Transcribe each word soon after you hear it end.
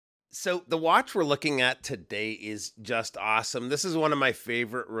So the watch we're looking at today is just awesome. This is one of my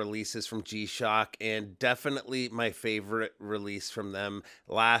favorite releases from G-Shock and definitely my favorite release from them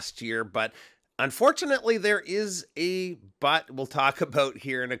last year. But unfortunately, there is a but we'll talk about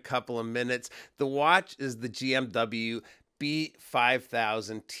here in a couple of minutes. The watch is the GMW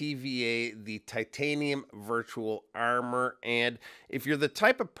B5000 TVA, the titanium virtual armor. And if you're the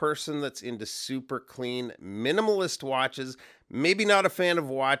type of person that's into super clean, minimalist watches, maybe not a fan of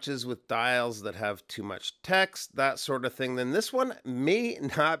watches with dials that have too much text, that sort of thing, then this one may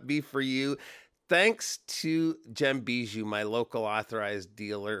not be for you. Thanks to Gem Bijou, my local authorized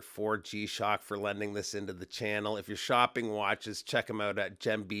dealer for G-Shock, for lending this into the channel. If you're shopping watches, check them out at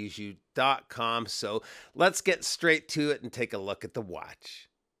gembijou.com. So let's get straight to it and take a look at the watch.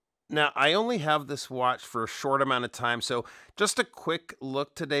 Now, I only have this watch for a short amount of time, so just a quick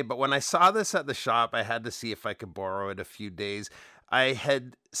look today. But when I saw this at the shop, I had to see if I could borrow it a few days. I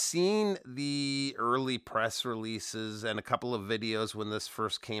had seen the early press releases and a couple of videos when this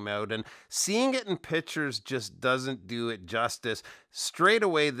first came out, and seeing it in pictures just doesn't do it justice. Straight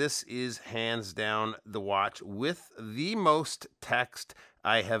away, this is hands down the watch with the most text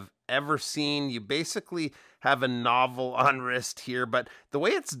I have ever seen. You basically have a novel on wrist here, but the way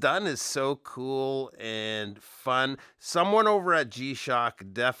it's done is so cool and fun. Someone over at G-Shock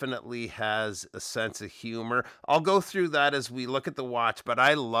definitely has a sense of humor. I'll go through that as we look at the watch, but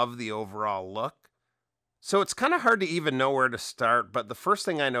I love the overall look. So it's kind of hard to even know where to start, but the first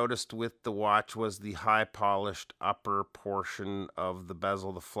thing I noticed with the watch was the high polished upper portion of the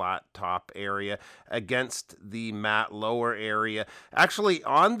bezel, the flat top area against the matte lower area. Actually,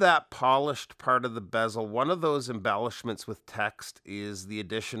 on that polished part of the bezel, one of those embellishments with text is the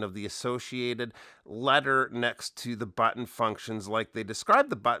addition of the associated letter next to the button functions, like they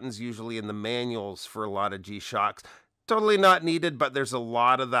describe the buttons usually in the manuals for a lot of G-Shocks. Totally not needed, but there's a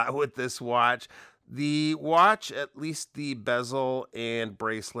lot of that with this watch. The watch, at least the bezel and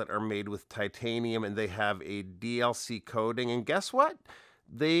bracelet, are made with titanium, and they have a DLC coating. And guess what?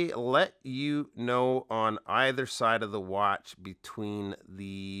 They let you know on either side of the watch between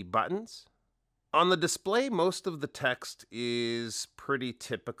the buttons. On the display, most of the text is pretty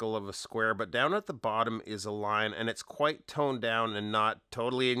typical of a square, but down at the bottom is a line, and it's quite toned down and not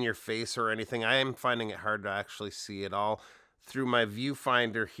totally in your face or anything. I am finding it hard to actually see it all through my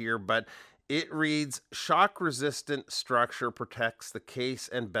viewfinder here, but it reads, shock-resistant structure protects the case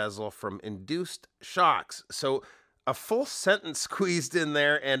and bezel from induced shocks. So a full sentence squeezed in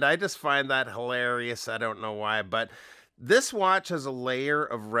there, and I just find that hilarious. I don't know why, but this watch has a layer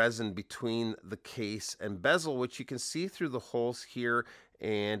of resin between the case and bezel, which you can see through the holes here,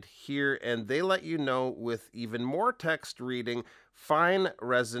 and they let you know with even more text reading, fine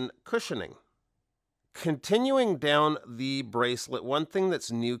resin cushioning. Continuing down the bracelet, one thing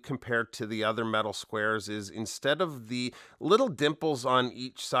that's new compared to the other metal squares is instead of the little dimples on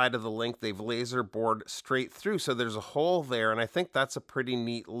each side of the link, they've laser bored straight through. So there's a hole there, and I think that's a pretty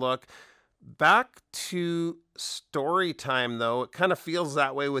neat look. Back to story time, though. It kind of feels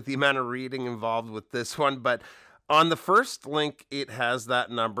that way with the amount of reading involved with this one. But on the first link, it has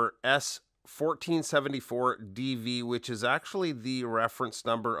that number S1474DV, which is actually the reference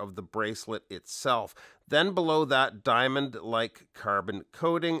number of the bracelet itself. Then below that, diamond-like carbon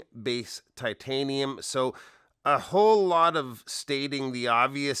coating, base titanium. So a whole lot of stating the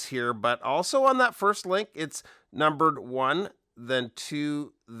obvious here, but also on that first link, it's numbered 1, then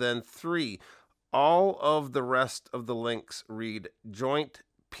 2, then 3. All of the rest of the links read joint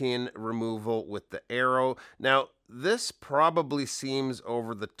pin removal with the arrow. Now, this probably seems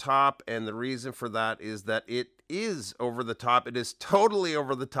over the top, and the reason for that is that it is over the top. It is totally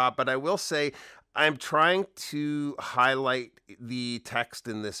over the top, but I will say I'm trying to highlight the text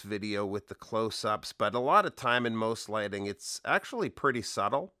in this video with the close-ups, but a lot of time in most lighting, it's actually pretty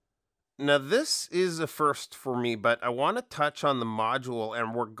subtle. Now, this is a first for me, but I want to touch on the module,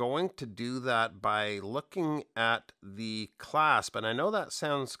 and we're going to do that by looking at the clasp. And I know that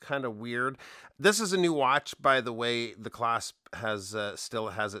sounds kind of weird. This is a new watch, by the way. The clasp has still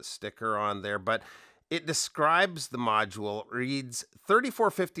has its sticker on there, but it describes the module, reads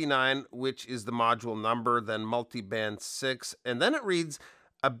 3459, which is the module number, then multiband 6, and then it reads,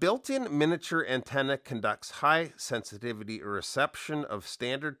 a built-in miniature antenna conducts high sensitivity reception of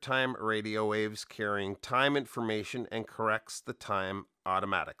standard time radio waves carrying time information and corrects the time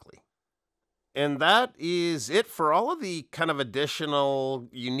automatically. And that is it for all of the kind of additional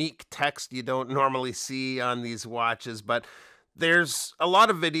unique text you don't normally see on these watches, but there's a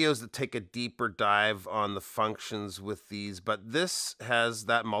lot of videos that take a deeper dive on the functions with these, but this has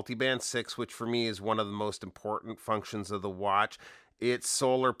that multiband 6, which for me is one of the most important functions of the watch. It's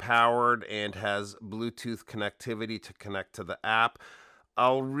solar powered and has Bluetooth connectivity to connect to the app.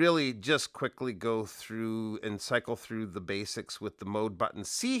 I'll really just quickly go through and cycle through the basics with the mode button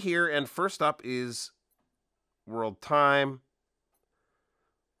C here. And first up is world time.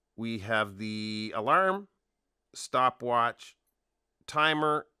 We have the alarm, stopwatch,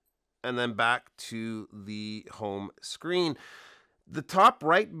 timer, and then back to the home screen. The top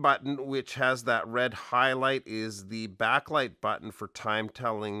right button, which has that red highlight, is the backlight button for time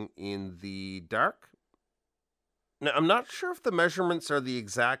telling in the dark. Now, I'm not sure if the measurements are the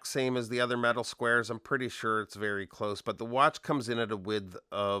exact same as the other metal squares. I'm pretty sure it's very close, but the watch comes in at a width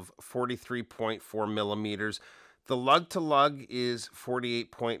of 43.4 millimeters. The lug-to-lug is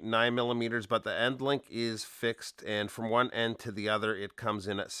 48.9 millimeters, but the end link is fixed, and from one end to the other, it comes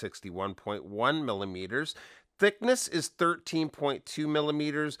in at 61.1 millimeters. Thickness is 13.2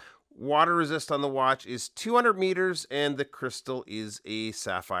 millimeters. Water resist on the watch is 200 meters, and the crystal is a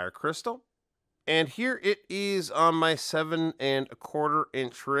sapphire crystal. And here it is on my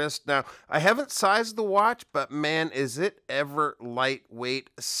 7.25-inch wrist. Now, I haven't sized the watch, but man, is it ever lightweight.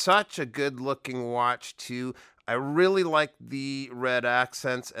 Such a good-looking watch, too. I really like the red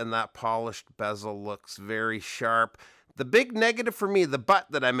accents, and that polished bezel looks very sharp. The big negative for me, the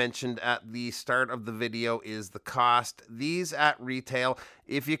but that I mentioned at the start of the video, is the cost. These at retail,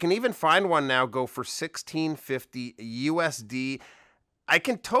 if you can even find one now, go for $16.50 USD. I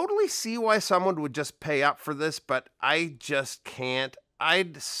can totally see why someone would just pay up for this, but I just can't.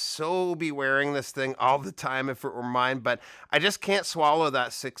 I'd so be wearing this thing all the time if it were mine, but I just can't swallow that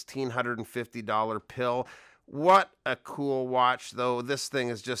 $1,650 pill. What a cool watch, though. This thing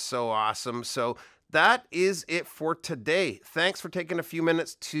is just so awesome. So that is it for today. Thanks for taking a few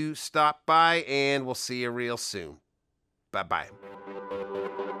minutes to stop by, and we'll see you real soon. Bye-bye.